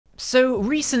So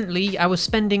recently I was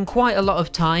spending quite a lot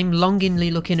of time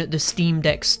longingly looking at the Steam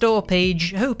Deck store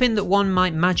page, hoping that one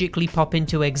might magically pop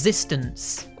into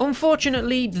existence.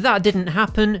 Unfortunately, that didn't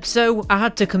happen, so I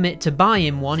had to commit to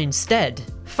buying one instead.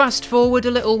 Fast forward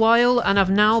a little while and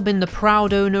I've now been the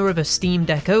proud owner of a Steam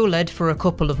Deck OLED for a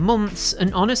couple of months,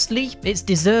 and honestly, it's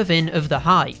deserving of the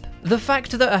hype. The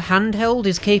fact that a handheld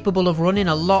is capable of running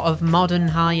a lot of modern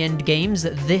high-end games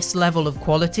at this level of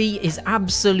quality is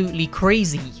absolutely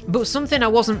crazy, but something I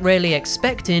wasn't really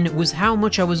expecting was how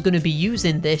much I was going to be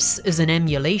using this as an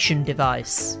emulation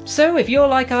device. So if you're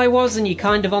like I was and you're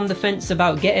kind of on the fence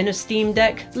about getting a Steam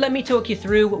Deck, let me talk you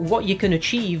through what you can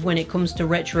achieve when it comes to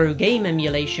retro game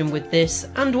emulation with this,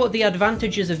 and what the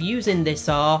advantages of using this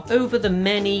are over the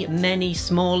many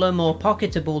smaller, more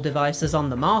pocketable devices on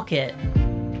the market.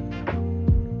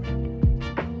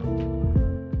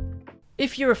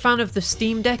 If you're a fan of the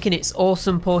Steam Deck and its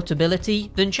awesome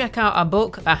portability, then check out our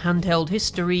book, A Handheld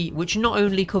History, which not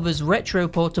only covers retro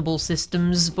portable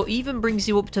systems, but even brings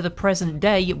you up to the present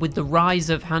day with the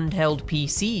rise of handheld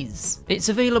PCs. It's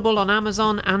available on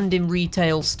Amazon and in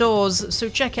retail stores, so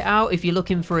check it out if you're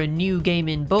looking for a new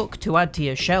gaming book to add to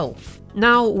your shelf.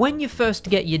 Now, when you first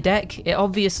get your deck, it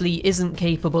obviously isn't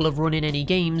capable of running any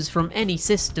games from any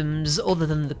systems other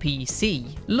than the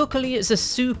PC. Luckily, it's a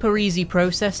super easy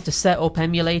process to set up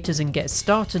emulators and get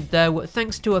started though,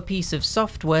 thanks to a piece of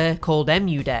software called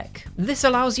Emudeck. This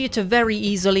allows you to very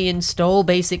easily install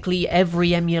basically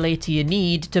every emulator you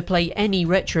need to play any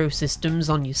retro systems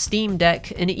on your Steam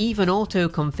Deck, and it even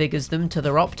auto-configures them to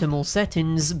their optimal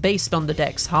settings based on the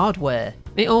deck's hardware.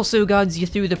 It also guides you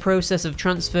through the process of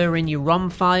transferring your ROM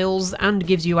files and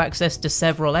gives you access to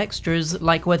several extras,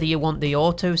 like whether you want the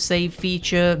autosave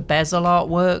feature, bezel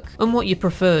artwork, and what your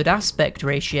preferred aspect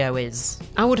ratio is.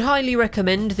 I would highly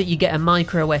recommend that you get a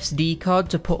micro SD card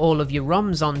to put all of your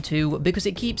ROMs onto, because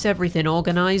it keeps everything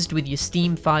organised with your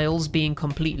Steam files being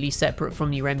completely separate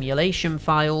from your emulation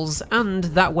files, and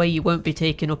that way you won't be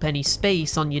taking up any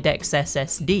space on your deck's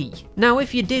SSD. Now,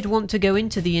 if you did want to go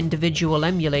into the individual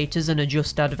emulators and adjust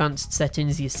advanced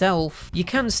settings yourself, you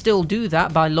can still do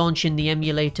that by launching the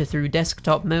emulator through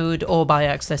desktop mode or by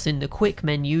accessing the quick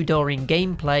menu during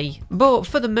gameplay, but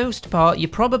for the most part you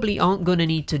probably aren't gonna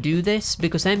need to do this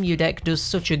because Emudeck does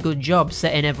such a good job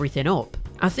setting everything up.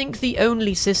 I think the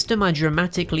only system I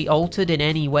dramatically altered in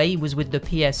any way was with the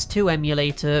PS2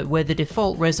 emulator, where the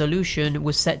default resolution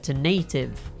was set to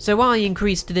native. So I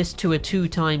increased this to a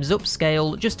 2x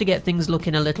upscale just to get things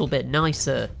looking a little bit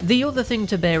nicer. The other thing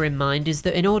to bear in mind is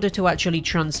that in order to actually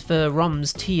transfer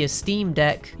ROMs to your Steam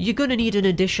Deck, you're gonna need an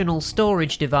additional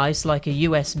storage device like a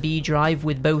USB drive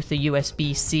with both a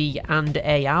USB-C and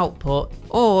A output,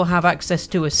 or have access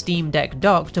to a Steam Deck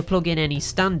dock to plug in any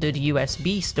standard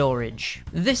USB storage.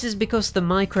 This is because the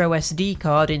micro SD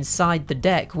card inside the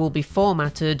deck will be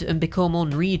formatted and become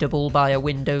unreadable by a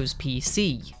Windows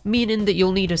PC, meaning that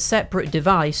you'll need a separate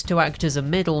device to act as a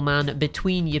middleman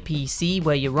between your PC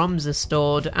where your ROMs are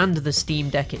stored and the Steam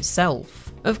Deck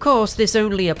itself. Of course, this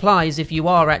only applies if you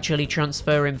are actually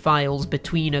transferring files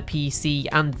between a PC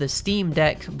and the Steam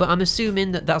Deck, but I'm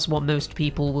assuming that that's what most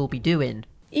people will be doing.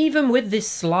 Even with this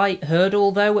slight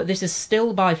hurdle though, this is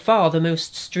still by far the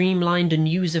most streamlined and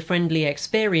user-friendly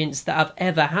experience that I've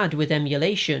ever had with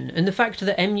emulation, and the fact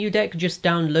that Emudeck just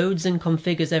downloads and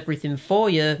configures everything for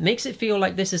you makes it feel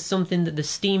like this is something that the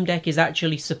Steam Deck is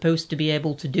actually supposed to be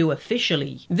able to do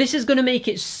officially. This is going to make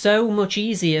it so much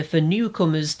easier for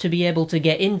newcomers to be able to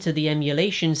get into the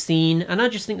emulation scene, and I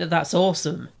just think that that's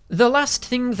awesome. The last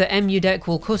thing that Emudeck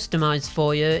will customize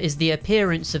for you is the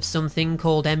appearance of something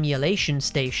called Emulation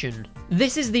Station.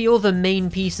 This is the other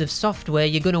main piece of software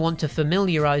you're going to want to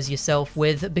familiarize yourself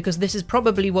with, because this is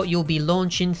probably what you'll be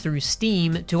launching through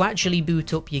Steam to actually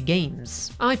boot up your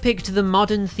games. I picked the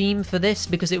modern theme for this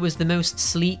because it was the most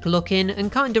sleek looking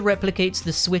and kind of replicates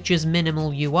the Switch's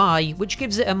minimal UI, which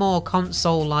gives it a more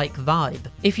console-like vibe.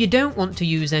 If you don't want to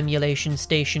use Emulation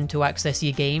Station to access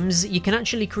your games, you can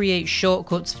actually create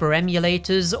shortcuts for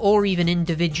emulators or even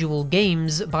individual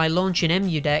games by launching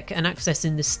Emudeck and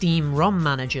accessing the Steam ROM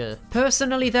Manager.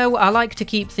 Personally though, I like to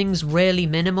keep things really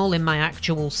minimal in my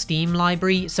actual Steam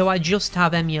library, so I just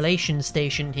have Emulation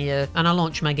Station here and I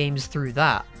launch my games through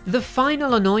that. The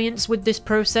final annoyance with this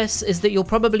process is that you'll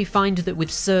probably find that with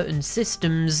certain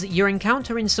systems, you're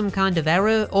encountering some kind of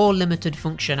error or limited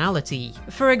functionality.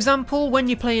 For example, when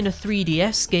you're playing a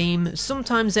 3DS game,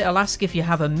 sometimes it'll ask if you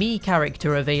have a Mii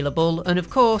character available, and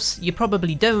of course, you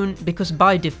probably don't because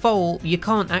by default, you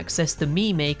can't access the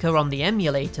Mii Maker on the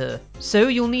emulator. So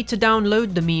you'll need to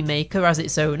download the Mii Maker as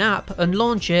its own app and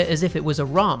launch it as if it was a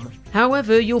ROM.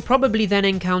 However, you'll probably then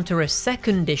encounter a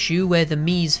second issue where the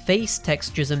Mii's face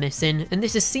textures are missing, and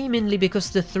this is seemingly because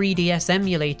the 3DS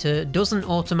emulator doesn't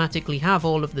automatically have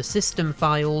all of the system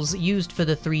files used for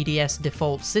the 3DS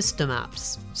default system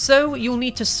apps. So you'll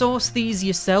need to source these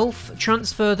yourself,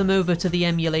 transfer them over to the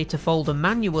emulator folder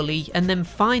manually, and then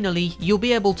finally you'll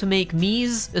be able to make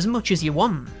Mii's as much as you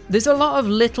want. There's a lot of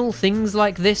little things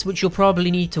like this which you'll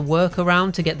probably need to work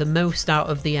around to get the most out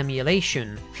of the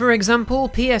emulation. For example,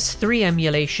 PS3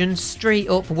 emulation straight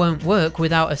up won't work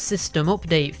without a system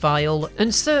update file,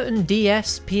 and certain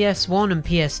DS, PS1 and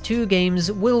PS2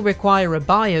 games will require a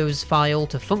BIOS file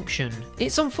to function.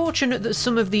 It's unfortunate that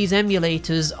some of these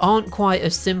emulators aren't quite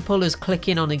as simple as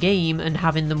clicking on a game and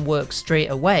having them work straight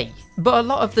away. But a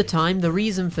lot of the time the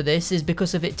reason for this is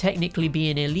because of it technically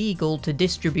being illegal to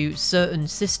distribute certain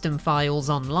system files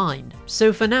online.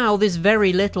 So for now there's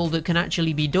very little that can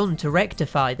actually be done to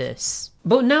rectify this.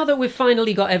 But now that we've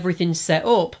finally got everything set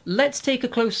up, let's take a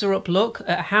closer up look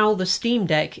at how the Steam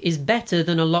Deck is better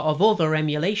than a lot of other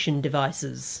emulation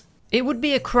devices. It would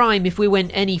be a crime if we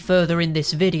went any further in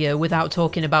this video without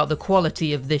talking about the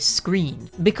quality of this screen.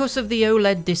 Because of the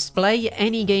OLED display,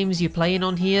 any games you're playing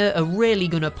on here are really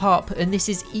gonna pop, and this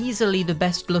is easily the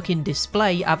best looking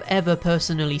display I've ever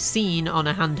personally seen on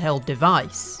a handheld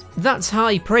device. That's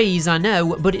high praise, I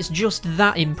know, but it's just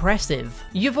that impressive.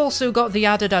 You've also got the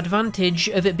added advantage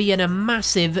of it being a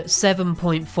massive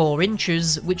 7.4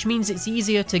 inches, which means it's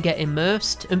easier to get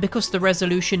immersed, and because the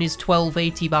resolution is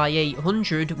 1280 by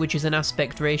 800, which is an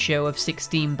aspect ratio of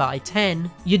 16 by 10,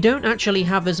 you don't actually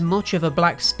have as much of a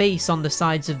black space on the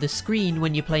sides of the screen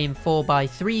when you're playing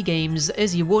 4x3 games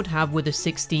as you would have with a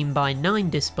 16 by 9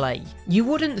 display. You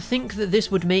wouldn't think that this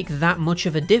would make that much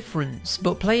of a difference,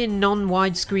 but playing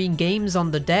non-widescreen games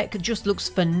on the deck just looks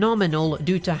phenomenal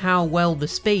due to how well the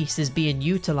space is being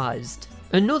utilised.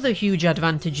 Another huge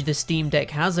advantage the Steam Deck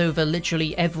has over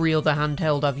literally every other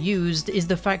handheld I've used is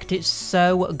the fact it's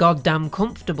so goddamn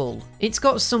comfortable. It's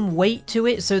got some weight to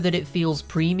it so that it feels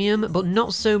premium, but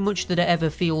not so much that it ever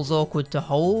feels awkward to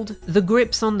hold. The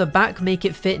grips on the back make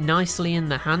it fit nicely in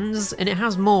the hands, and it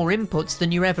has more inputs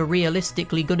than you're ever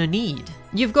realistically gonna need.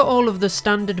 You've got all of the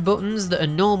standard buttons that a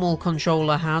normal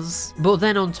controller has, but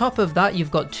then on top of that you've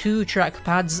got 2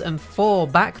 trackpads and 4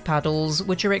 back paddles,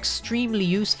 which are extremely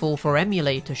useful for emulator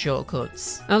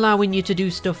shortcuts, allowing you to do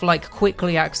stuff like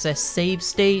quickly access save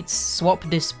states, swap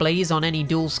displays on any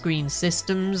dual screen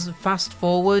systems, fast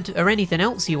forward, or anything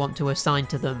else you want to assign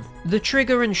to them. The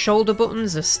trigger and shoulder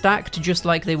buttons are stacked just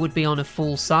like they would be on a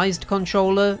full-sized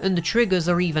controller, and the triggers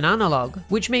are even analog,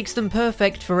 which makes them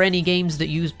perfect for any games that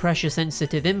use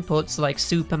pressure-sensitive inputs like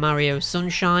Super Mario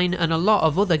Sunshine and a lot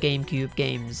of other GameCube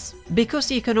games.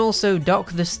 Because you can also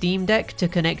dock the Steam Deck to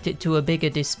connect it to a bigger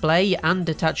display and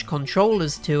attach controllers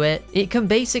to it, it can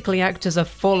basically act as a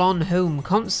full-on home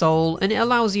console, and it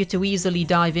allows you to easily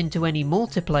dive into any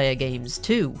multiplayer games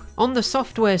too. On the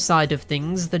software side of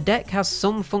things, the deck has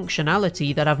some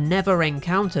functionality that I've never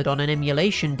encountered on an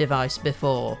emulation device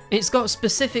before. It's got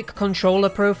specific controller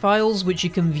profiles which you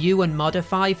can view and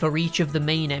modify for each of the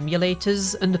main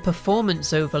emulators, and the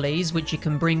performance overlays which you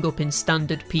can bring up in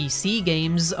standard PC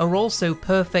games are also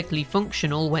perfectly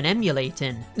functional when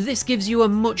emulating. This gives you a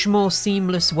much more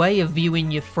seamless way of viewing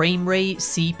your frame rate,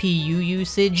 CPU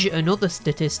usage and other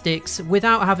statistics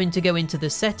without having to go into the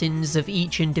settings of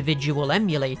each individual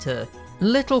emulator.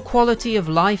 Little quality of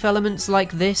life elements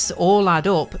like this all add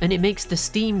up, and it makes the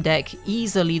Steam Deck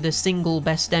easily the single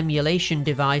best emulation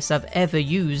device I've ever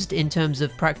used in terms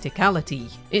of practicality.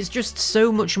 It's just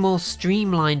so much more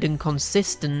streamlined and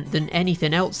consistent than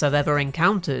anything else I've ever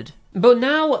encountered. But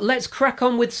now, let's crack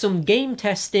on with some game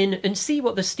testing and see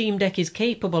what the Steam Deck is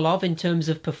capable of in terms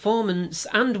of performance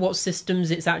and what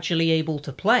systems it's actually able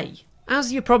to play.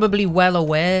 As you're probably well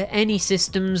aware, any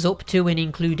systems up to and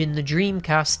including the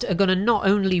Dreamcast are gonna not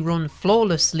only run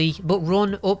flawlessly, but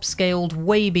run upscaled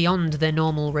way beyond their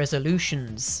normal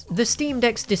resolutions. The Steam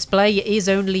Deck's display is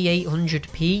only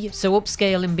 800p, so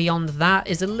upscaling beyond that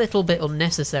is a little bit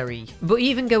unnecessary. But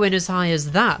even going as high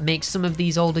as that makes some of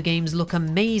these older games look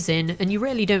amazing, and you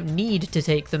really don't need to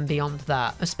take them beyond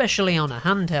that, especially on a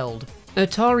handheld.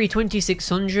 Atari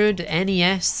 2600,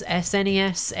 NES,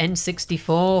 SNES,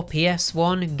 N64,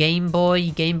 PS1, Game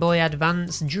Boy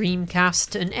Advance,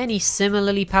 Dreamcast, and any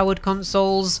similarly powered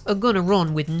consoles are gonna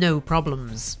run with no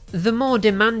problems. The more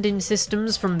demanding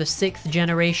systems from the 6th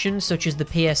generation, such as the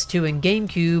PS2 and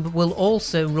GameCube, will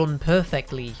also run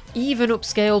perfectly. Even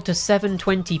upscaled to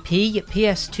 720p,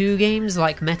 PS2 games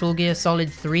like Metal Gear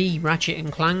Solid 3,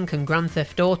 Ratchet & Clank, and Grand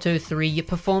Theft Auto 3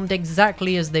 performed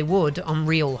exactly as they would on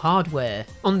real hardware.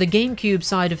 On the GameCube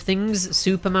side of things,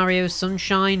 Super Mario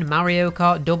Sunshine, Mario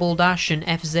Kart Double Dash, and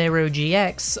F-Zero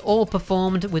GX all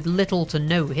performed with little to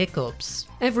no hiccups.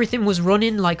 Everything was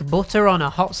running like butter on a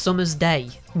hot summer's day.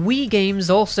 Wii games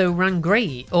also ran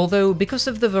great, although because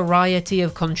of the variety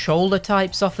of controller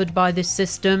types offered by this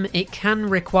system, it can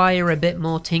require a bit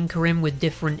more tinkering with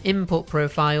different input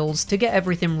profiles to get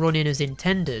everything running as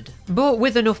intended. But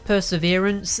with enough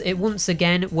perseverance, it once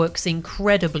again works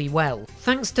incredibly well.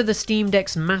 Thanks to the Steam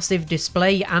Deck's massive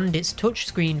display and its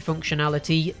touchscreen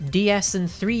functionality, DS and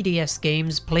 3DS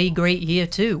games play great here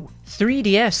too.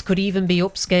 3DS could even be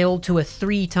upscaled to a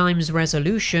 3 times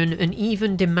resolution, and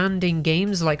even demanding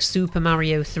games like Super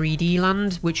Mario 3D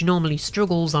Land, which normally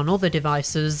struggles on other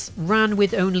devices, ran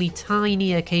with only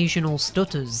tiny occasional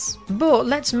stutters. But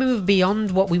let's move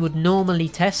beyond what we would normally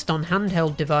test on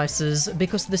handheld devices,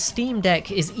 because the Steam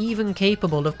Deck is even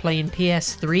capable of playing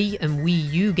PS3 and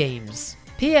Wii U games.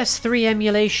 PS3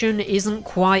 emulation isn't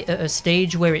quite at a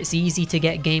stage where it's easy to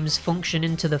get games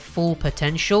functioning to the full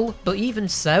potential, but even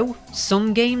so,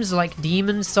 some games like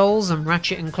Demon's Souls and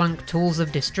Ratchet & Clank Tools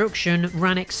of Destruction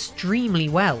ran extremely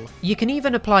well. You can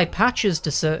even apply patches to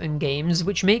certain games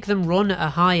which make them run at a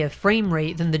higher frame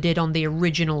rate than they did on the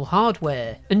original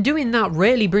hardware, and doing that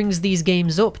really brings these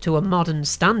games up to a modern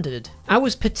standard. I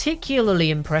was particularly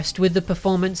impressed with the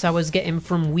performance I was getting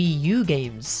from Wii U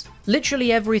games.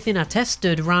 Literally everything I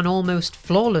tested ran almost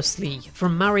flawlessly,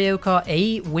 from Mario Kart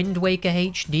 8, Wind Waker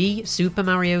HD, Super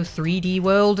Mario 3D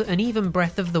World, and even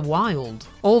Breath of the Wild.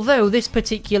 Although this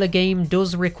particular game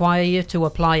does require you to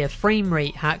apply a frame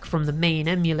rate hack from the main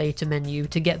emulator menu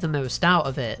to get the most out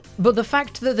of it. But the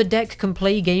fact that the deck can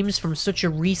play games from such a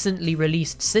recently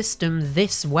released system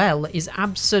this well is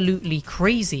absolutely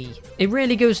crazy. It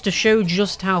really goes to show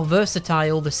just how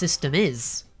versatile the system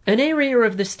is. An area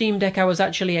of the Steam Deck I was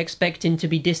actually expecting to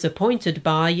be disappointed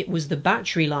by was the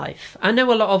battery life. I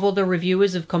know a lot of other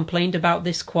reviewers have complained about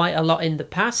this quite a lot in the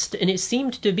past, and it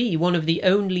seemed to be one of the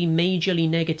only majorly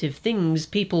negative things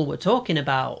people were talking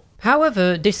about.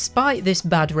 However, despite this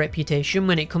bad reputation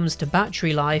when it comes to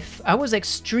battery life, I was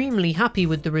extremely happy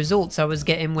with the results I was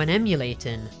getting when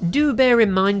emulating. Do bear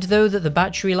in mind though that the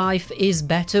battery life is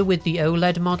better with the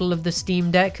OLED model of the Steam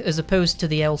Deck as opposed to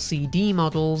the LCD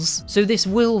models, so this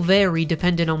will vary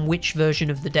depending on which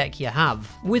version of the deck you have.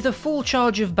 With a full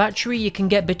charge of battery you can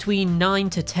get between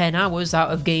 9 to 10 hours out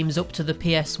of games up to the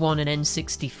PS1 and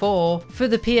N64. For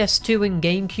the PS2 and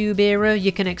GameCube era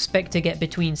you can expect to get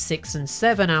between 6 and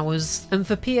 7 hours, and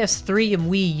for PS3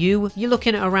 and Wii U, you're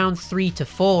looking at around 3 to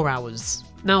 4 hours.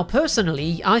 Now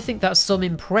personally, I think that's some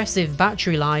impressive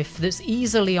battery life that's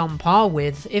easily on par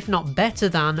with, if not better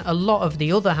than, a lot of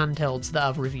the other handhelds that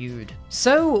I've reviewed.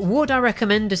 So, would I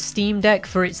recommend a Steam Deck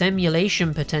for its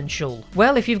emulation potential?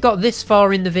 Well, if you've got this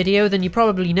far in the video, then you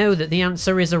probably know that the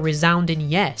answer is a resounding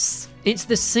yes. It's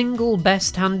the single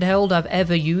best handheld I've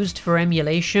ever used for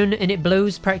emulation, and it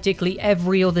blows practically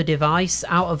every other device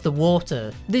out of the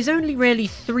water. There's only really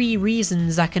 3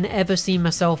 reasons I can ever see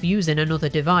myself using another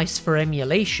device for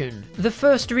emulation. The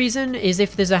first reason is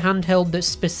if there's a handheld that's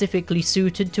specifically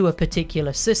suited to a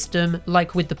particular system,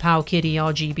 like with the Powkiddy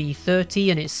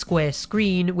RGB30 and its square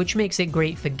screen, which makes it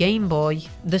great for Game Boy.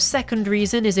 The second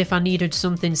reason is if I needed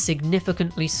something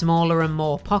significantly smaller and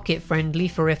more pocket friendly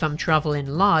for if I'm travelling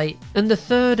light. And the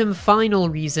third and final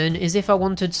reason is if I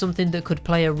wanted something that could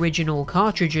play original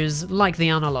cartridges like the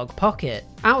Analog Pocket.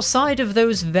 Outside of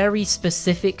those very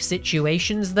specific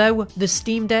situations though, the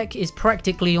Steam Deck is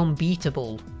practically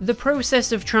unbeatable. The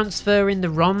process of transferring the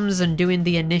ROMs and doing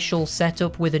the initial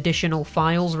setup with additional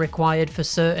files required for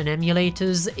certain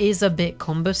emulators is a bit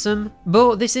cumbersome,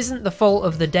 but this isn't the fault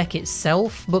of the deck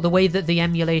itself, but the way that the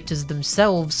emulators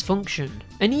themselves function.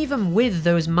 And even with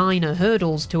those minor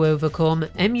hurdles to overcome,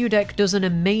 EmuDeck does an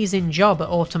amazing job at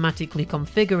automatically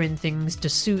configuring things to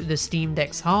suit the Steam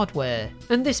Deck's hardware.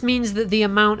 And this means that the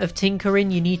amount of tinkering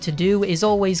you need to do is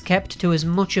always kept to as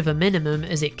much of a minimum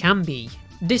as it can be.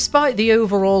 Despite the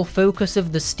overall focus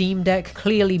of the Steam Deck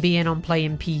clearly being on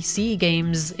playing PC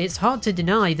games, it's hard to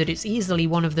deny that it's easily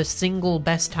one of the single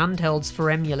best handhelds for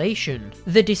emulation.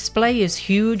 The display is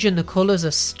huge and the colours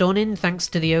are stunning thanks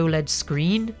to the OLED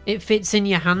screen. It fits in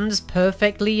your hands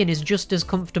perfectly and is just as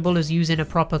comfortable as using a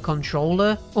proper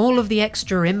controller. All of the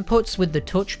extra inputs with the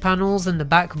touch panels and the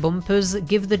back bumpers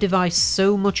give the device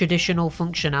so much additional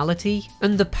functionality,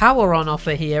 and the power on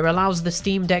offer here allows the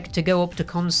Steam Deck to go up to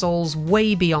consoles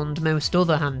way beyond most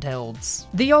other handhelds.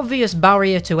 The obvious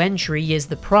barrier to entry is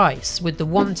the price, with the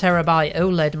 1TB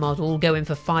OLED model going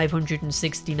for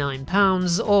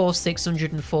 £569 or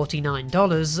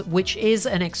 $649, which is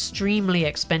an extremely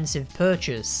expensive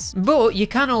purchase. But you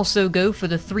can also go for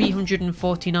the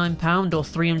 £349 or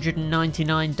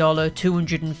 $399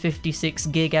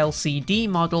 256GB LCD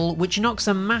model, which knocks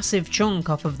a massive chunk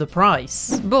off of the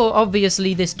price. But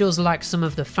obviously this does lack some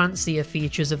of the fancier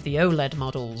features of the OLED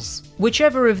models. Whichever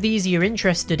of these you're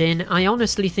interested in, I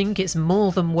honestly think it's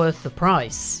more than worth the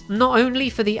price. Not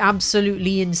only for the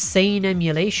absolutely insane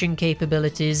emulation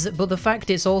capabilities, but the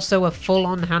fact it's also a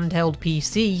full-on handheld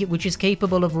PC which is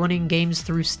capable of running games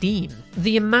through Steam.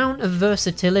 The amount of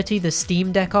versatility the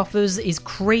Steam Deck offers is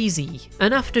crazy,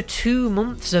 and after 2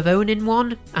 months of owning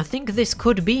one, I think this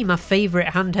could be my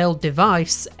favourite handheld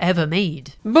device ever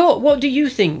made. But what do you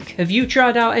think? Have you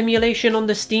tried out emulation on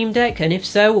the Steam Deck, and if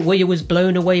so, were you as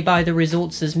blown away by the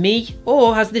results as me?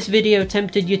 Or has this video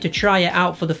tempted you to try it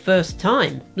out for the first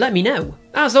time? Let me know.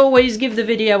 As always, give the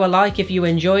video a like if you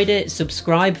enjoyed it,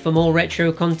 subscribe for more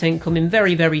retro content coming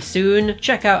very soon,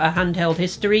 check out our handheld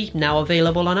history, now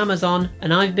available on Amazon,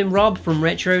 and I've been Rob from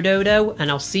Retro Dodo, and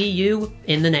I'll see you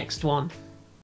in the next one.